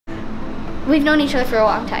We've known each other for a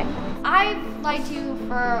long time. I've liked you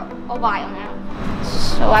for a while now.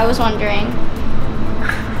 So I was wondering,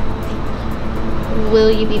 will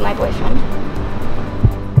you be my boyfriend?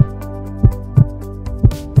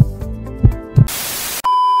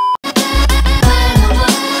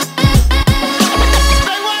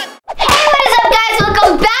 Hey, what is up guys?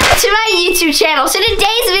 Welcome back to my YouTube channel. So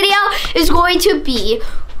today's video is going to be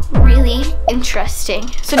really interesting.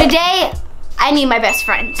 So today, I need my best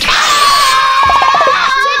friend.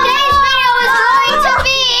 Today's video is going to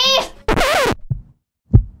be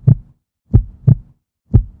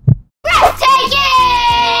breathtaking!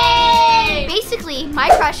 Basically, my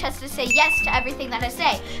crush has to say yes to everything that I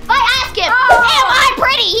say. If I ask him, am I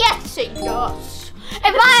pretty? He has to say yes.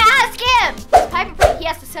 If I ask him, is Piper pretty? He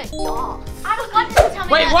has to say yes. I don't want him to tell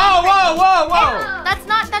me. Wait, whoa! That's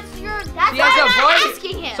why I'm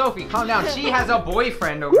asking him. Sophie, calm down. She has a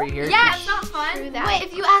boyfriend over here. Yeah, that's not fun. Wait,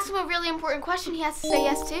 if you ask him a really important question, he has to say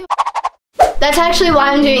yes too. That's actually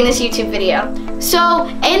why I'm doing this YouTube video. So,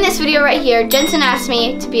 in this video right here, Jensen asked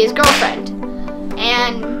me to be his girlfriend.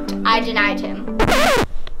 And I denied him.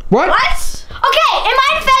 What? Okay, in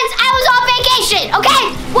my defense, I was on vacation,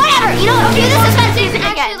 okay? Whatever, you don't do this suspense music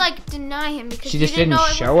again. Actually, like, deny him because she just didn't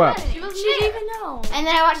show up. She didn't even know. And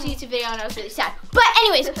then I watched the YouTube video and I was really sad. But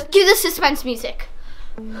anyways, cue the suspense music.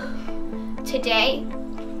 Today,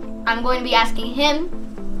 I'm going to be asking him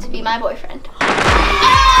to be my boyfriend. And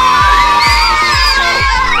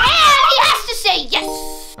he has to say yes.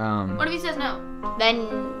 What if he says no? Then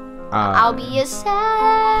I'll be a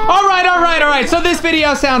sad. All right. So this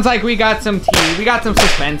video sounds like we got some tea, we got some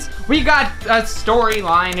suspense, we got a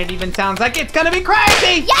storyline. It even sounds like it's gonna be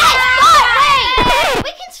crazy. Yes, but wait.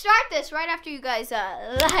 We can start this right after you guys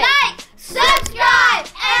like, subscribe,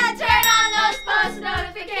 and turn on those post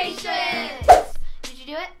notifications. Did you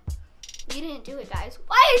do it? You didn't do it, guys.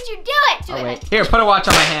 Why did you do it? I'll wait. Here, put a watch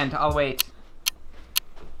on my hand. I'll wait.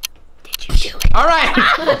 Did you do it? All right.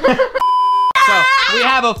 So we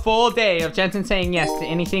have a full day of Jensen saying yes to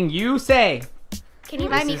anything you say. Can you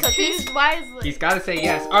buy me cookies? Wisely. He's got to say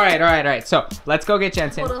yes. All right. So let's go get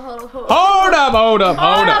Jensen. Hold up. Hold up.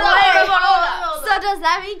 So does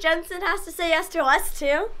that mean Jensen has to say yes to us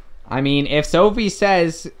too? I mean, if Sophie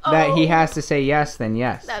says that he has to say yes, then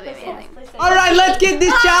yes. That'd be amazing. All right, let's get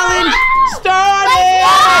this challenge started.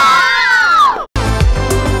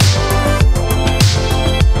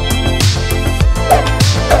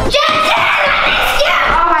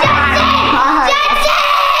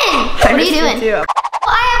 What are you doing? Well, I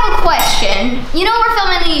have a question. You know we're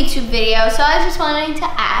filming a YouTube video, so I was just wanting to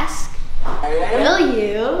ask, will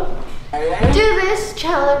you do this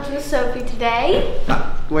challenge with Sophie today?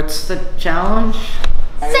 What's the challenge?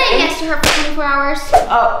 Say yes to her for 24 hours.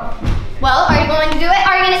 Oh. Well, are you going to do it?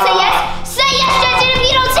 Are you going to say yes? Say yes, Jensen, if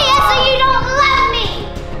you don't say yes, then you don't love me.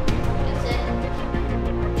 Jensen.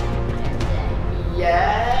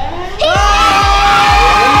 Yeah.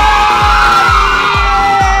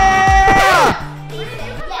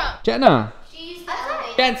 Jenna.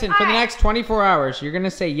 Jensen, for the next 24 hours, you're going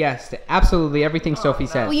to say yes to absolutely everything Sophie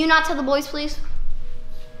says. Will you not tell the boys, please?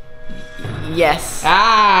 Yes.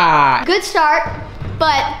 Good start,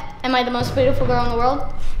 but am I the most beautiful girl in the world?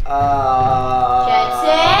 Jensen?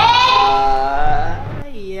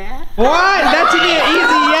 Yeah. What? That's an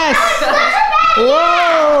easy yes.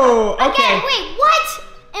 Whoa. Okay. Again, wait, what?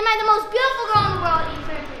 Am I the most beautiful girl in the world?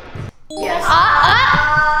 Yes.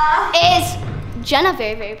 Is Jenna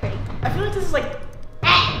very, very pretty? I feel like this is like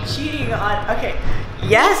cheating on. Okay.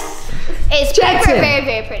 Yes. Is Piper very,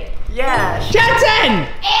 very pretty? Yeah. Jensen!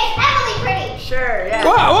 Is Emily pretty? Sure. Yeah.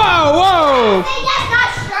 Whoa. Say yes, not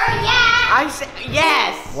sure, yeah. I say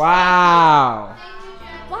yes. Wow.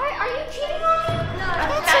 Why are you cheating on me? No,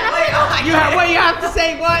 You have to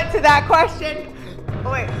say what to that question?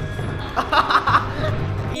 Oh, wait.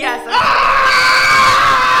 Yes.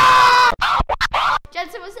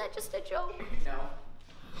 Jensen, was that just a joke? No.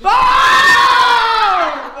 Oh!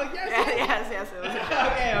 Yes. It was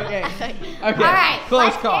Okay. All right, Close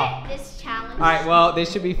let's call. get this challenge. All right, well,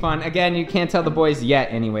 this should be fun. Again, you can't tell the boys yet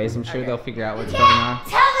anyways. I'm sure they'll figure out what's going on.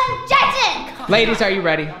 Tell them, Jensen! Ladies, are you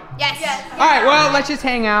ready? Yes. All right, well, let's just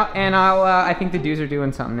hang out, and I think the dudes are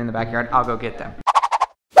doing something in the backyard. I'll go get them.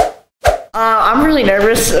 I'm really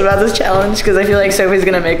nervous about this challenge because I feel like Sophie's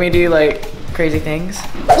gonna make me do like crazy things.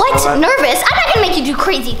 What? Nervous? I'm not gonna make you do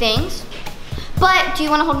crazy things. But do you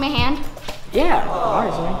want to hold my hand? Yeah,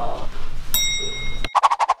 obviously.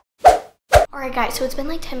 Alright guys, so it's been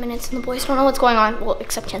like 10 minutes and the boys don't know what's going on, well,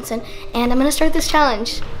 except Jensen, and I'm gonna start this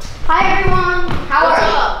challenge. Hi everyone, how are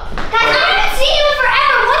you? Guys, I haven't seen you in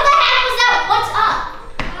forever, what the heck was that? What's up?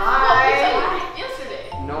 Hi. Yesterday.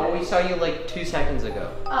 No No, we saw you like 2 seconds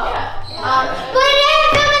ago. Oh. Yeah. But it is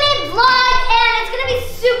a feminine vlog, and it's gonna be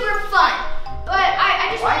super fun. But I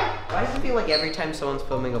just Why does it feel like every time someone's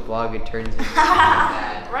filming a vlog, it turns into something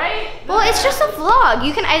bad? Right? Well, it's just a vlog.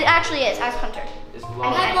 You can. It actually is. Ask Hunter. This I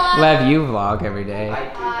vlog. Lev, you vlog every day.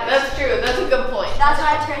 That's true. That's a good point. That's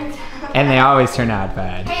how it turns out. And they always turn out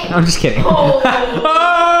bad. Hey. I'm just kidding. Oh.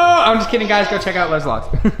 Oh, I'm just kidding, guys. Go check out Lev's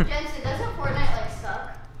vlogs. Jensen, doesn't Fortnite like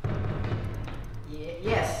suck? Yes.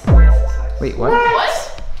 Yes, it sucks. Wait, what?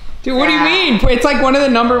 What? Dude, what do you mean? It's like one of the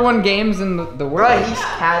 #1 games in the world. Bro, he's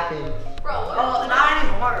capping. Bro, what? Well, not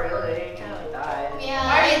anymore, really. It kind of like died. Yeah.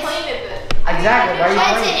 Why are you playing it then? Exactly. Why are you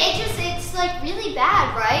Jensen, playing? it's like really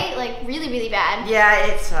bad, right? Like really bad. Yeah,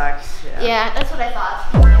 it sucks. Yeah, that's what I thought.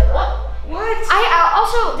 What? I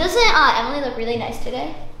also doesn't Emily look really nice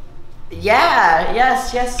today? Yeah.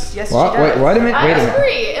 Yes. She What? does. Wait a minute. I Wait a minute.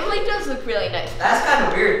 agree. Emily does look really nice. That's kind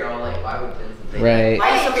of weird though. Like, why would Jensen think Right.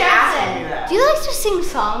 Why is somebody asking Jensen, me that? do you like to sing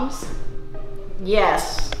songs?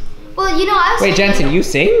 Yes. Well, you know, I was Wait, Jensen, you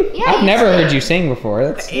sing? Yeah, I've you never sing. heard you sing before.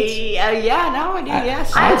 That's Yeah, now I do.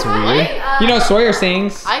 Yes. that's weird. You know, Sawyer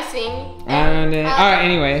sings. I sing. And all right.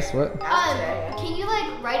 Anyways, what? Can you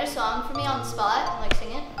like write a song for me on the spot and like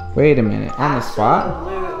sing it? Wait a minute. On the spot?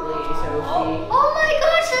 Absolutely, Sophie. Oh my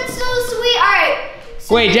gosh, that's so sweet. All right.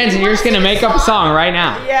 So Wait, Jensen, you you're wanna just gonna sing make up a song right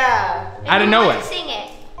now. Yeah. and out of you want nowhere. to Sing it.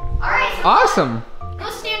 All right. So Awesome. Go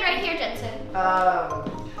stand right here, Jensen.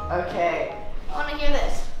 Okay. I want to hear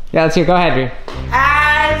this. Yeah, let's hear. Go ahead, Drew.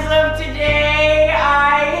 As of today,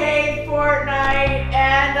 I hate Fortnite,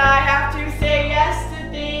 and I have to say yes to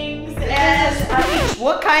things. And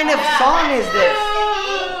What kind of song is this?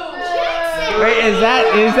 Jensen. Wait, is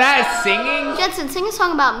that singing? Jensen, sing a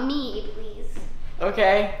song about me, please.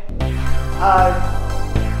 okay.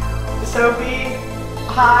 Sophie,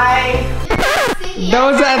 hi.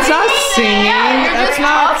 No, that's not singing. you're That's just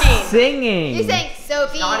not talking. singing. You saying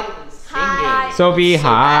Sophie? Not even singing. Hi. Sophie,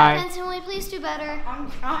 hi. Jensen, will you please do better?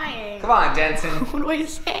 I'm trying. Come on, Jensen. What do I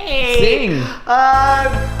say? Sing.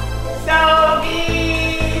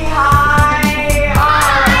 Sophie, hi.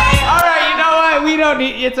 All right, you know what? We don't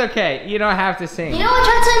need. It's okay. You don't have to sing. You know what,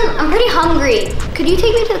 Jensen? I'm pretty hungry. Could you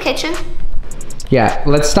take me to the kitchen? Yeah,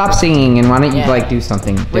 let's stop singing and why don't you Yeah. like do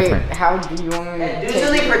something different? Wait, how do you want me to Do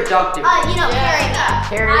something productive. Carry me.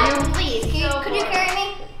 Carry you? Please, could you carry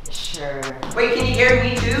me? Sure. Wait, can you carry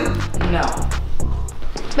me too? No.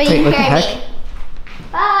 But Wait, you what the can carry heck? me.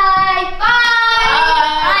 Bye. Bye.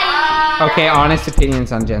 Bye. Okay, honest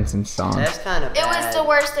opinions on Jensen's song. That's kind of It was the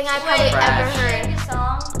worst thing I've probably Trash. ever heard.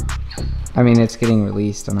 I mean, it's getting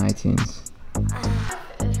released on iTunes.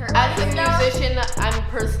 As a musician, I'm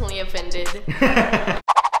personally offended.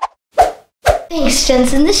 Thanks,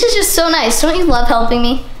 Jensen. This is just so nice. Don't you love helping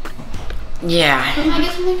me? Yeah. Can I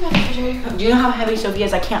get something from the refrigerator? Do you know how heavy Sophie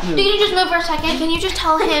is? I can't move. Can you just move for a second? Can you just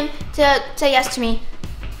tell him to say yes to me?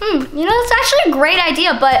 You know, that's actually a great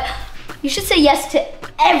idea, but you should say yes to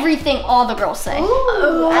everything all the girls say.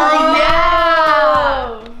 Oh, I like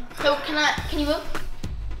that. So can you move?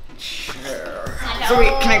 Sure. Sophie,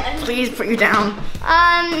 can I please put you down?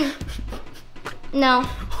 No.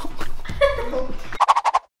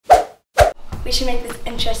 We should make this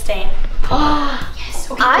interesting. Yes.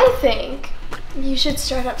 I think you should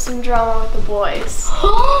start up some drama with the boys.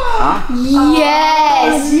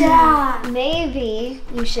 Yes. Yeah. Maybe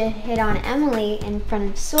you should hit on Emily in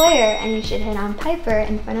front of Sawyer, and you should hit on Piper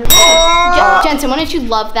in front of Lev. Jensen, wouldn't you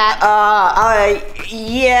love that?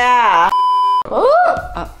 Yeah.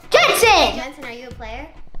 Jensen! Jensen, are you a player?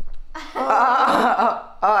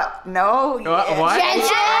 No. What?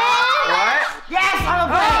 Jensen! What? Yes, I'm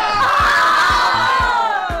a player.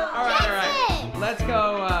 All right. Let's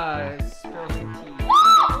go. Spill some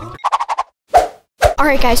tea.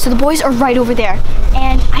 Alright guys, so the boys are right over there.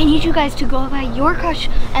 And I need you guys to go by your crush,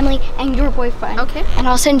 Emily, and your boyfriend. Okay. And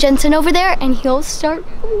I'll send Jensen over there and he'll start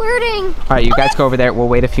flirting. All right, you guys go over there. We'll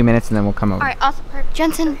wait a few minutes and then we'll come over. Alright, awesome. Perfect.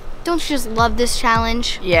 Jensen, don't you just love this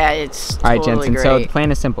challenge? Yeah, it's All right, totally Jensen. great. So the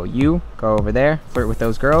plan is simple. You go over there, flirt with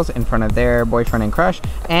those girls in front of their boyfriend and crush,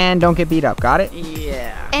 and don't get beat up. Got it?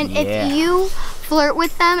 Yeah. And Yeah. if you flirt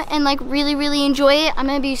with them and like really enjoy it, I'm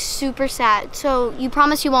gonna be super sad. So you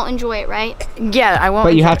promise you won't enjoy it, right? Yeah, I won't.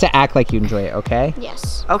 But you enjoy have to act like you enjoy it, okay?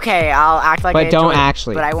 Yes. it. Okay, I'll act like But I don't enjoy it,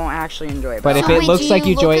 actually. But I won't actually enjoy it. But if So it wait, looks do like you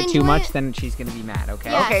you enjoy look it too into much, it? then she's gonna be mad,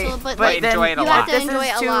 okay? Yeah, Okay, so, but but like, then enjoy it a you lot. have to This enjoy is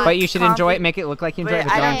it a too- lot. But you should enjoy it, make it look like you enjoy it,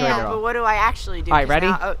 but I don't don't enjoy it know. at But all. what do I actually do? All right, 'Cause ready?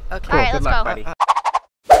 now- okay. All right, Cool, let's good luck, go. buddy.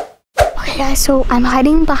 Okay guys, so I'm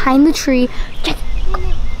hiding behind the tree.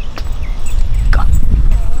 Go.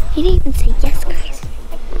 He didn't even say yes, guys.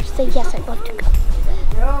 Just say yes, I'd love to go.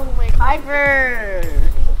 No, Piper.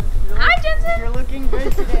 Hi, Jensen. You're looking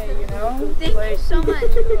good today, you know? Thank you so much.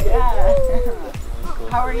 Yeah.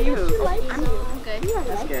 How are you? I'm good.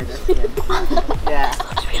 That's good, that's good. Yeah. I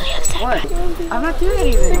was really upset. What? I'm not doing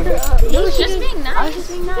anything. He was just being nice. I was just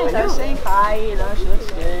being nice. I was saying hi, you know, she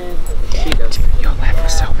looks good. She does. Yo, Lev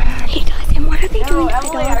was so mad. He does. And what are they doing?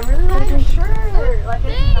 Emily, I really like your shirt. Like,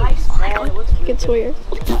 it's nice. Oh my God, it looks good. Sawyer.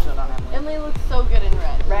 Emily looks so good in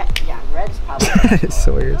red. Yeah, red's probably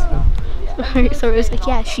So weird. So it was like,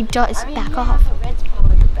 yeah, she does. I mean, Back you know, off. Red's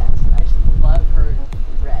probably the best. I just love her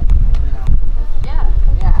red, you know?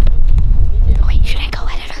 Yeah. Wait, should I go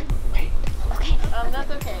edit her?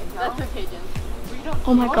 That's okay. That's okay, Jen.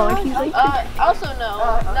 Oh my God, he's like. Also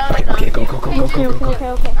no. No. Okay, go. Okay.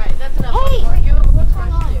 Alright, that's enough. Hey! You what's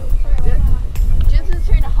going on? Jensen's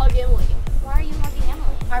trying to hug Emily. Why are you hugging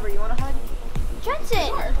Emily? Piper, you want a hug?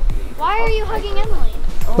 Jensen! Why are you hugging Emily?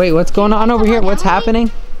 Wait, what's going on over here? What's happening?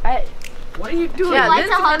 What are you doing? Yeah, like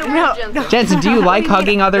this to is hug kind of her? weird, Jensen. Jensen, do you like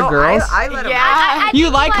hugging other girls? I let him. Yeah. You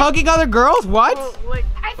like hugging other girls? What?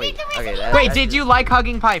 I think the reason you Wait, did you like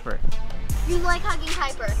hugging Piper? You like hugging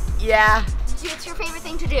Piper. Yeah. It's your favorite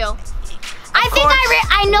thing to do. I think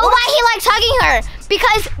I know why he likes hugging her.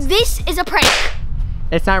 Because this is a prank.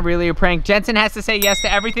 It's not really a prank. Jensen has to say yes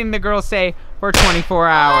to everything the girls say for 24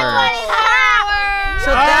 hours.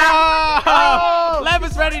 So that. Oh! Lev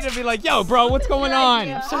is ready to be like, yo, bro, what's going on?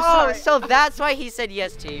 Oh, so that's why he said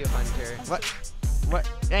yes to you, Hunter. What?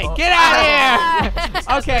 Hey, get out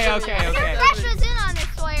of here! Okay. Fresh was in on it,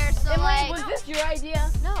 Sawyer, so like. Was this your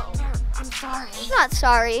idea? No. I'm sorry. He's not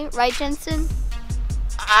sorry, right, Jensen?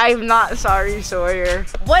 I'm not sorry, Sawyer.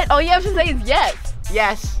 What? All you have to say is yes.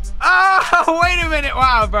 Yes. Oh, wait a minute.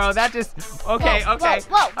 Wow, bro, that just, okay. Whoa.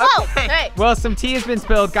 Okay. Hey. Well, some tea has been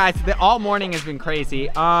spilled, guys. All morning has been crazy.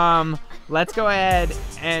 Let's go ahead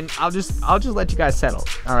and I'll just let you guys settle.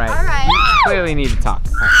 All right. You clearly need to talk.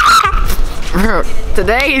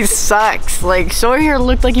 Today sucks. Like, Sawyer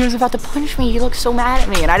looked like he was about to punch me. He looked so mad at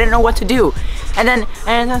me and I didn't know what to do. And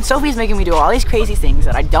then Sophie's making me do all these crazy things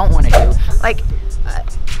that I don't want to do. Like,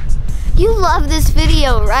 You love this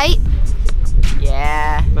video, right?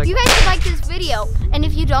 yeah. You guys should like this video. And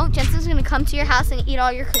if you don't, Jensen's gonna come to your house and eat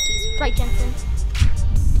all your cookies. Right, Jensen?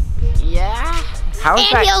 Yeah. How is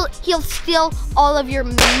And that? he'll steal all of your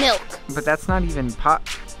milk. But that's not even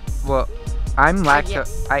well, I'm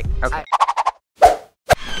lactose. Okay.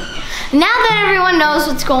 Now that everyone knows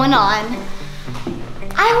what's going on,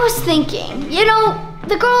 I was thinking, you know,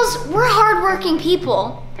 the girls, we're hardworking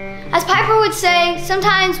people. As Piper would say,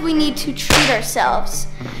 sometimes we need to treat ourselves.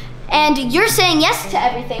 And you're saying yes to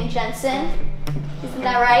everything, Jensen. Isn't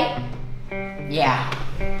that right? Yeah.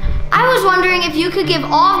 I was wondering if you could give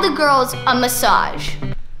all the girls a massage.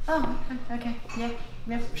 Oh, okay. Yeah,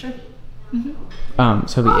 sure.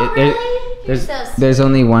 Sophie, really? there's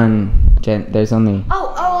only one. There's only.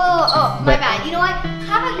 Oh, my bad. You know what?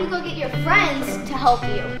 How about you go get your friends to help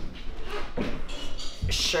you?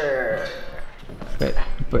 Sure. But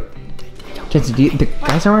Jensen, the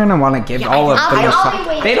guys aren't gonna want to give all of the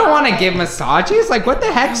massages. They don't want to give massages. Like, what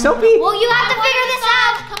the heck, Sophie? Well, you have to figure this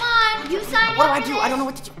out. Come on. You signed What do up I for do? this. I don't know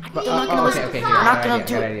what to do. I'm not gonna listen. Okay. I'm not gonna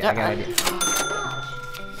do Good it. idea.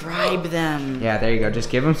 Bribe them. Yeah, there you go. Just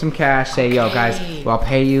give them some cash. Say, yo, guys, well, I'll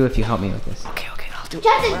pay you if you help me with this. Okay, I'll do it.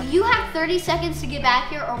 Jensen, you have 30 seconds to get back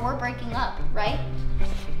here or we're breaking up, right?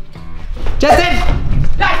 Jensen!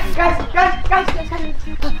 Guys,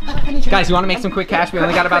 Guys, you want to make some quick cash? We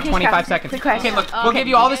only got about 25 seconds. Quick cash. Okay, look, we'll give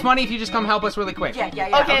you all this money if you just come help us really quick. Yeah.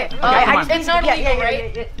 Okay. come on. It's not illegal,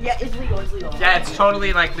 right? Yeah, it's legal. Yeah, it's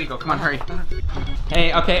totally like legal. Come on, hurry.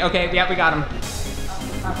 Hey, okay. Yeah, we got him. 10,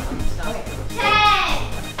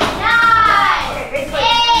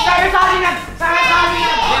 9, 8,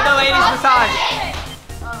 Give the ladies massage. 5.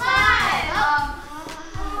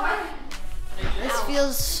 This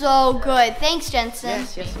feels so good. Thanks, Jensen.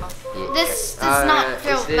 Yes. This does not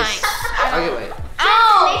feel nice. Okay, wait.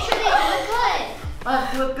 Ow! Make sure they look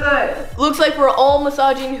good. Look good. Looks like we're all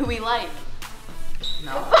massaging who we like.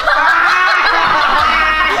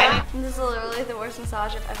 This is literally the worst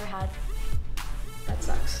massage I've ever had. That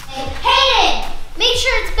sucks. Hayden! Make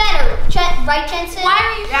sure it's better. Right, Jensen? Why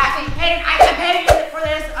are you? Yeah, Hayden, I'm paying you for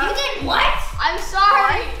this. You did what? I'm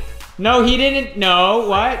sorry. No, he didn't. No,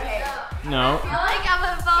 what? No. I feel like I'm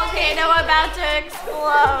a volcano about to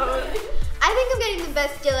explode. I think I'm getting the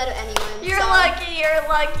best deal out of anyone. You're lucky.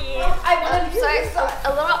 I'm sorry.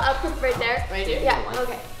 A little up right there. Right here. Yeah,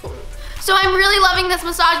 okay. So I'm really loving this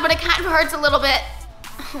massage, but it kind of hurts a little bit.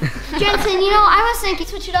 Jensen, you know, I was thinking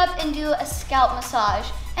switch it up and do a scalp massage.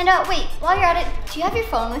 And wait, while you're at it, do you have your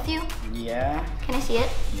phone with you? Yeah. Can I see it?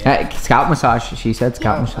 Scalp massage. She said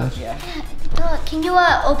scalp massage. Yeah. Can you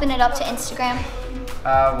open it up to Instagram?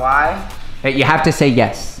 Why? Hey, you have to say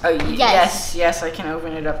yes. Oh, Yes. yes, I can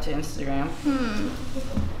open it up to Instagram.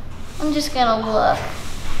 I'm just gonna look.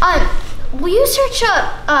 Will you search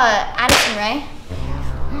up Addison Rae?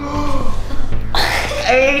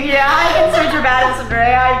 Yeah, I can search up Addison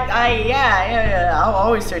Rae. Yeah. I'll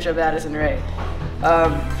always search up Addison Rae.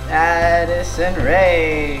 Addison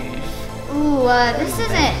Rae. Ooh, this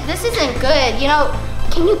isn't good. You know,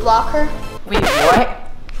 can you block her? Wait, what?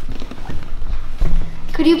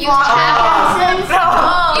 Could you block Addison? No.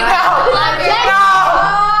 You have to block her. No.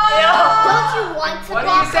 Don't you want to What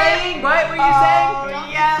block are you saying? What were you saying?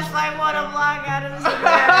 Yes, I want to block Addison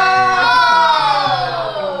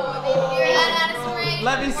Rae.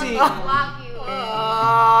 Let me see. Block you.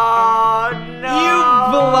 Oh, no. You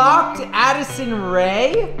blocked Addison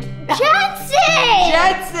Rae? Jensen!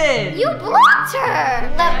 Jensen! You blocked her!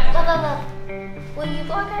 Will you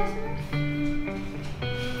block Addison Rae?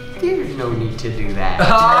 There's no need to do that. Oh!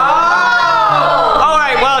 All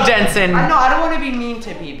right, well, Jensen. I don't want to be mean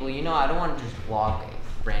to people. You know, I don't want to just block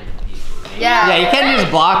random people. Yeah, you can't just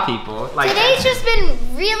block people. Like Today's just been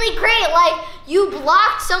really great. Like, you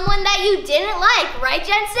blocked someone that you didn't like, right,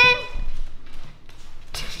 Jensen?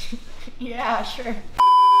 Yeah, sure.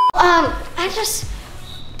 Can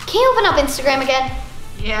you open up Instagram again?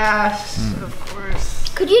 Yes, of course.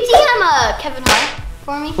 Could you DM Kevin Hart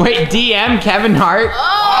for me? Wait, DM Kevin Hart?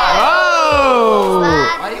 Oh!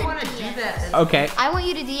 Why do you want to do that? Okay. I want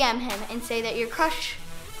you to DM him and say that your crush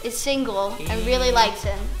is single and really likes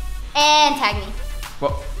him. And tag me.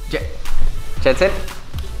 Well, Jensen?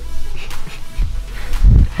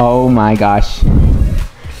 Oh my gosh.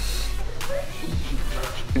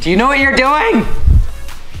 Do you know what you're doing?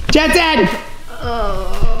 Jensen!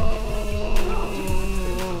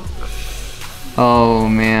 Oh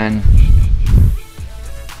man.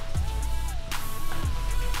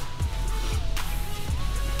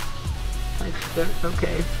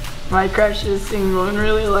 Okay. My crush is single and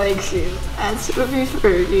really likes you. That's Sophie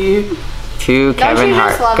Fergi. To Kevin you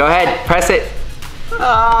just Hart. love Go that? ahead, press it. Oh,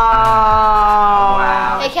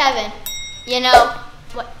 wow. Hey, Kevin. You know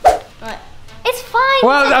what? It's fine.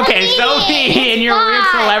 Well, it's okay, me. Sophie It's and your weird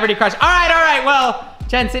fine. celebrity crush. All right. Well,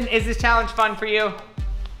 Jensen, is this challenge fun for you?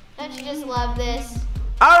 Don't you just love this?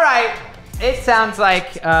 All right. It sounds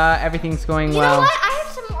like everything's going You well. know what? I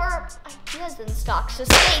have some more ideas in stock, so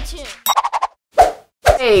stay tuned.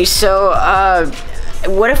 Hey, so,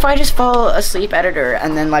 what if I just fall asleep editor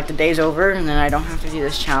and then like the day's over and then I don't have to do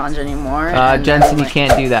this challenge anymore? And Jensen, then, you like-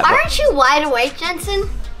 can't do that. Aren't you wide awake, Jensen?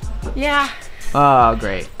 Yeah. Oh,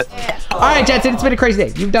 great. All right, Jensen, it's been a crazy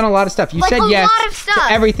day. You've done a lot of stuff. You Like said a yes lot of stuff.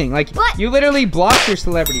 to everything. Like, But- you literally blocked your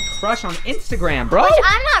celebrity crush on Instagram, bro. Which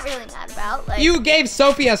I'm not really mad about. Like, You gave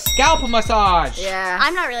Sophie a scalp massage. Yeah.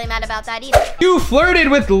 I'm not really mad about that either. You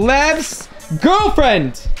flirted with Lev's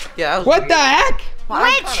girlfriend. Yeah, that was What weird. the heck?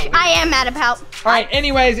 Which I am mad about. All right,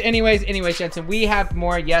 anyways, Jensen, we have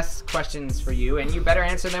more yes questions for you, and you better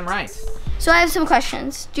answer them right. So I have some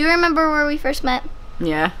questions. Do you remember where we first met?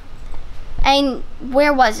 Yeah. And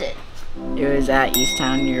where was it? It was at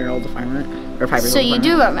Easttown, your old apartment. Or Piper's So old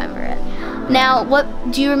you apartment. do remember it. Now,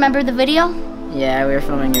 do you remember the video? Yeah, we were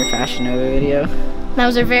filming your Fashion Nova video. That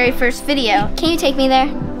was our very first video. Can you take me there?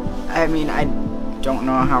 I mean, I don't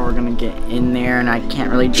know how we're gonna get in there and I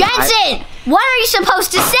can't really drive. Jensen! What are you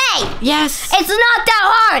supposed to say? Yes! It's not that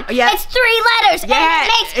hard. Yeah. It's 3 letters. Yeah. And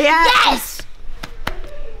it makes Yeah. yes.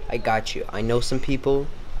 I got you. I know some people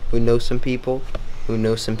who know some people who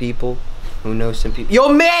know some people who know some people. Yo,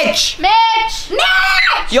 Mitch! Mitch!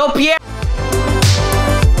 Yo, Pierre!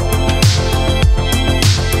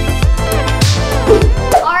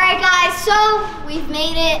 All right, guys. So we've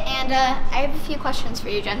made it, and I have a few questions for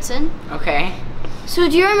you, Jensen. Okay. So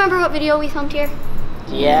do you remember what video we filmed here?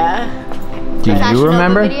 Yeah. Do Fashion you Nova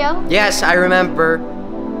remember? Video? Yes, I remember.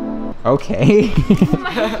 Okay. Oh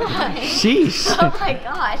my gosh. Sheesh. Oh my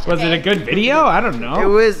gosh. Was it a good video? I don't It know.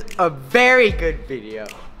 was a very good video.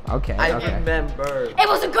 Okay. I Okay. remember. It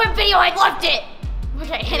was a good video. I loved it.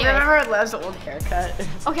 Okay. Do you Anyways. remember Lev's old haircut?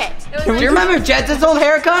 Okay. Do you remember Jensen's old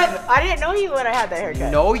haircut? I didn't know you when I had that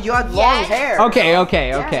haircut. No, you had long Yes. hair. Okay.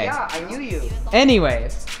 Yeah, I knew you.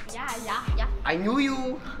 Anyways. Yeah. I knew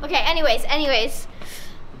you. Okay. Anyways.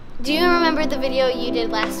 Do you remember the video you did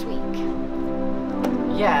last week?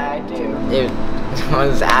 Yeah, I do. It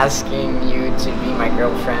was asking you to be my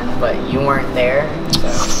girlfriend, but you weren't there, so.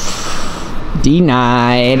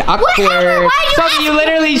 Denied. Awkward. Whatever, why do you Sophie, ask you me?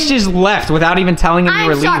 literally just left without even telling him you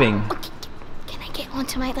were sorry. leaving. Okay, can I get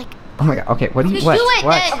onto my like? Oh my god. Okay. What do you? Just What? do it.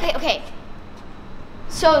 What? Okay.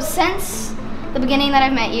 So since the beginning that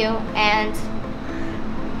I've met you, and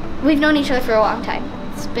we've known each other for a long time.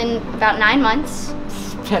 It's been about 9 months.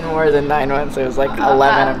 It's been more than 9 months. It was like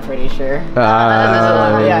 11, I'm pretty sure. It was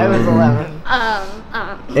 11. Yeah, it was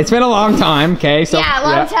 11. It's been a long time, okay? So yeah, a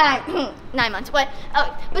long time. 9 months. But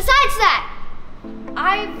besides that,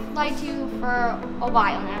 I've liked you for a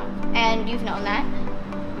while now, and you've known that.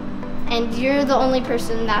 And you're the only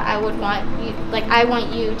person that I would want you, like, I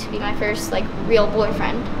want you to be my first, like, real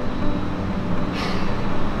boyfriend.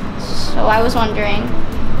 So I was wondering,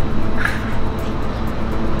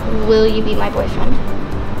 will you be my boyfriend?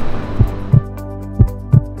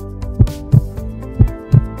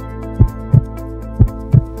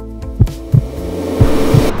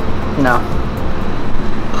 No.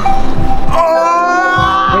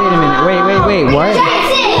 Wait a minute. Wait. What?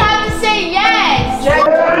 Jackson, you have to say yes.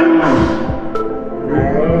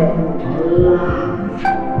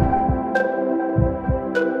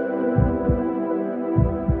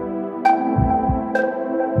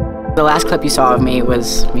 The last clip you saw of me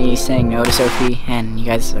was me saying no to Sophie, and you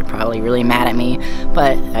guys are probably really mad at me,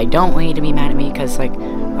 but I don't want you to be mad at me because, like,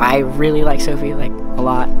 I really like Sophie, like, a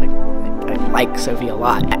lot. Like, I like Sophie a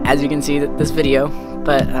lot, as you can see this video,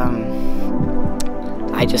 but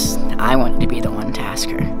I wanted to be the one to ask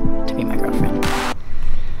her to be my girlfriend.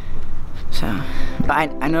 So,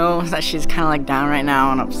 I know that she's kind of like down right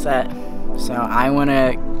now and upset, so I want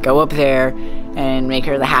to go up there and make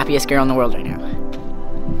her the happiest girl in the world right now.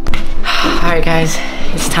 Alright guys,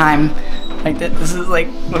 it's time. Like, this is like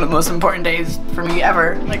one of the most important days for me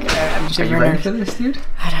ever. Like, I'm just Are you ready for this, dude?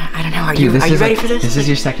 I don't know. Are you ready for this? This is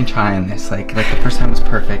your second try on this. Like the first time was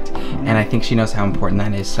perfect, and I think she knows how important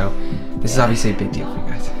that is. So this is obviously a big deal for you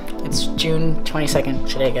guys. It's June 22nd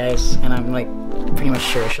today, guys, and I'm like pretty much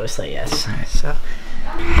sure she'll say yes. All right. So.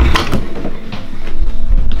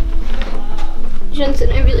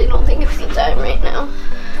 Jensen, I really don't think it's the time right now.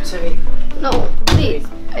 Sorry. No, please.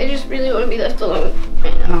 I just really want to be left alone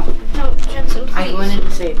right now. No, Jensen, please. I wanted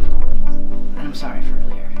to say that I'm sorry for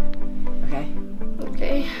earlier. Okay?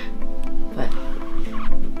 Okay. But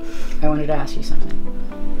I wanted to ask you something.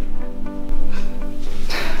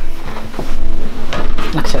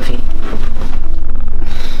 Look, Sophie.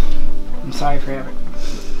 I'm sorry for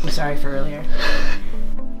earlier.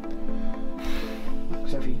 Look,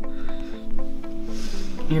 Sophie.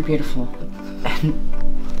 You're beautiful. And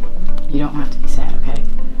you don't have to be sad, okay?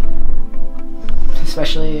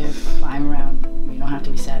 Especially if I'm around, you don't have to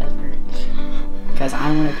be sad ever. Because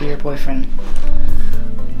I want to be your boyfriend.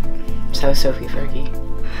 So, Sophie Fergi,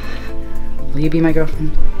 will you be my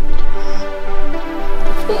girlfriend?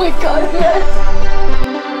 Oh my God, yes.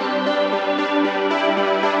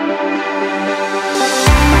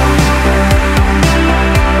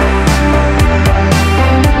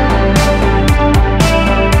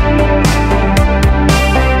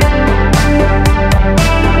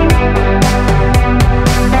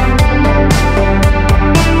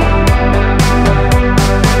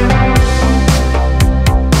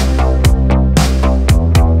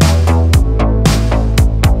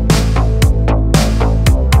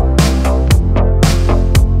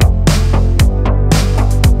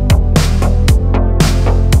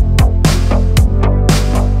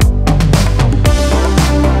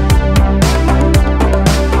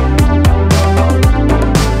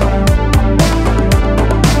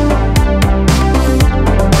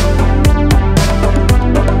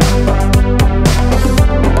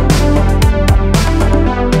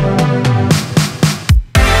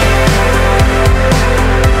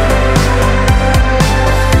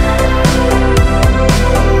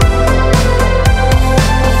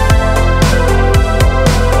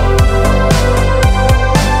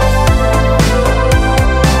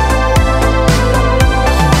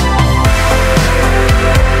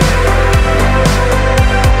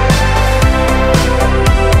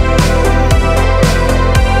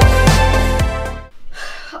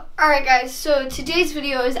 Alright guys, so today's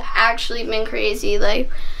video has actually been crazy. Like,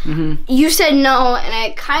 you said no,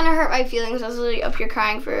 and it kind of hurt my feelings. I was literally up here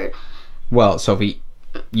crying for... Well, Sophie,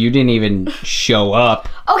 you didn't even show up.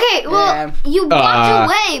 Okay, well, you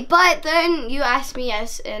walked away, but then you asked me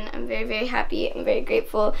yes, and I'm very, very happy. I'm very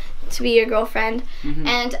grateful to be your girlfriend.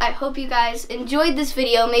 And I hope you guys enjoyed this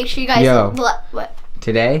video. Make sure you guys... What?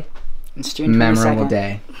 Today? It's June 22nd. Memorable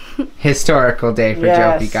day. Historical day for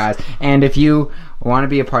Jophie, guys. And if you want to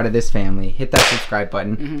be a part of this family, hit that subscribe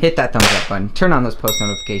button, hit that thumbs up button, turn on those post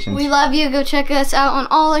notifications. We love you. Go check us out on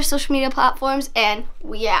all our social media platforms, and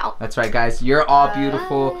we out. That's right, guys. You're all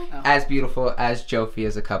beautiful as Jophie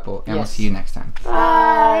as a couple, and we'll see you next time.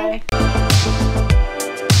 Bye.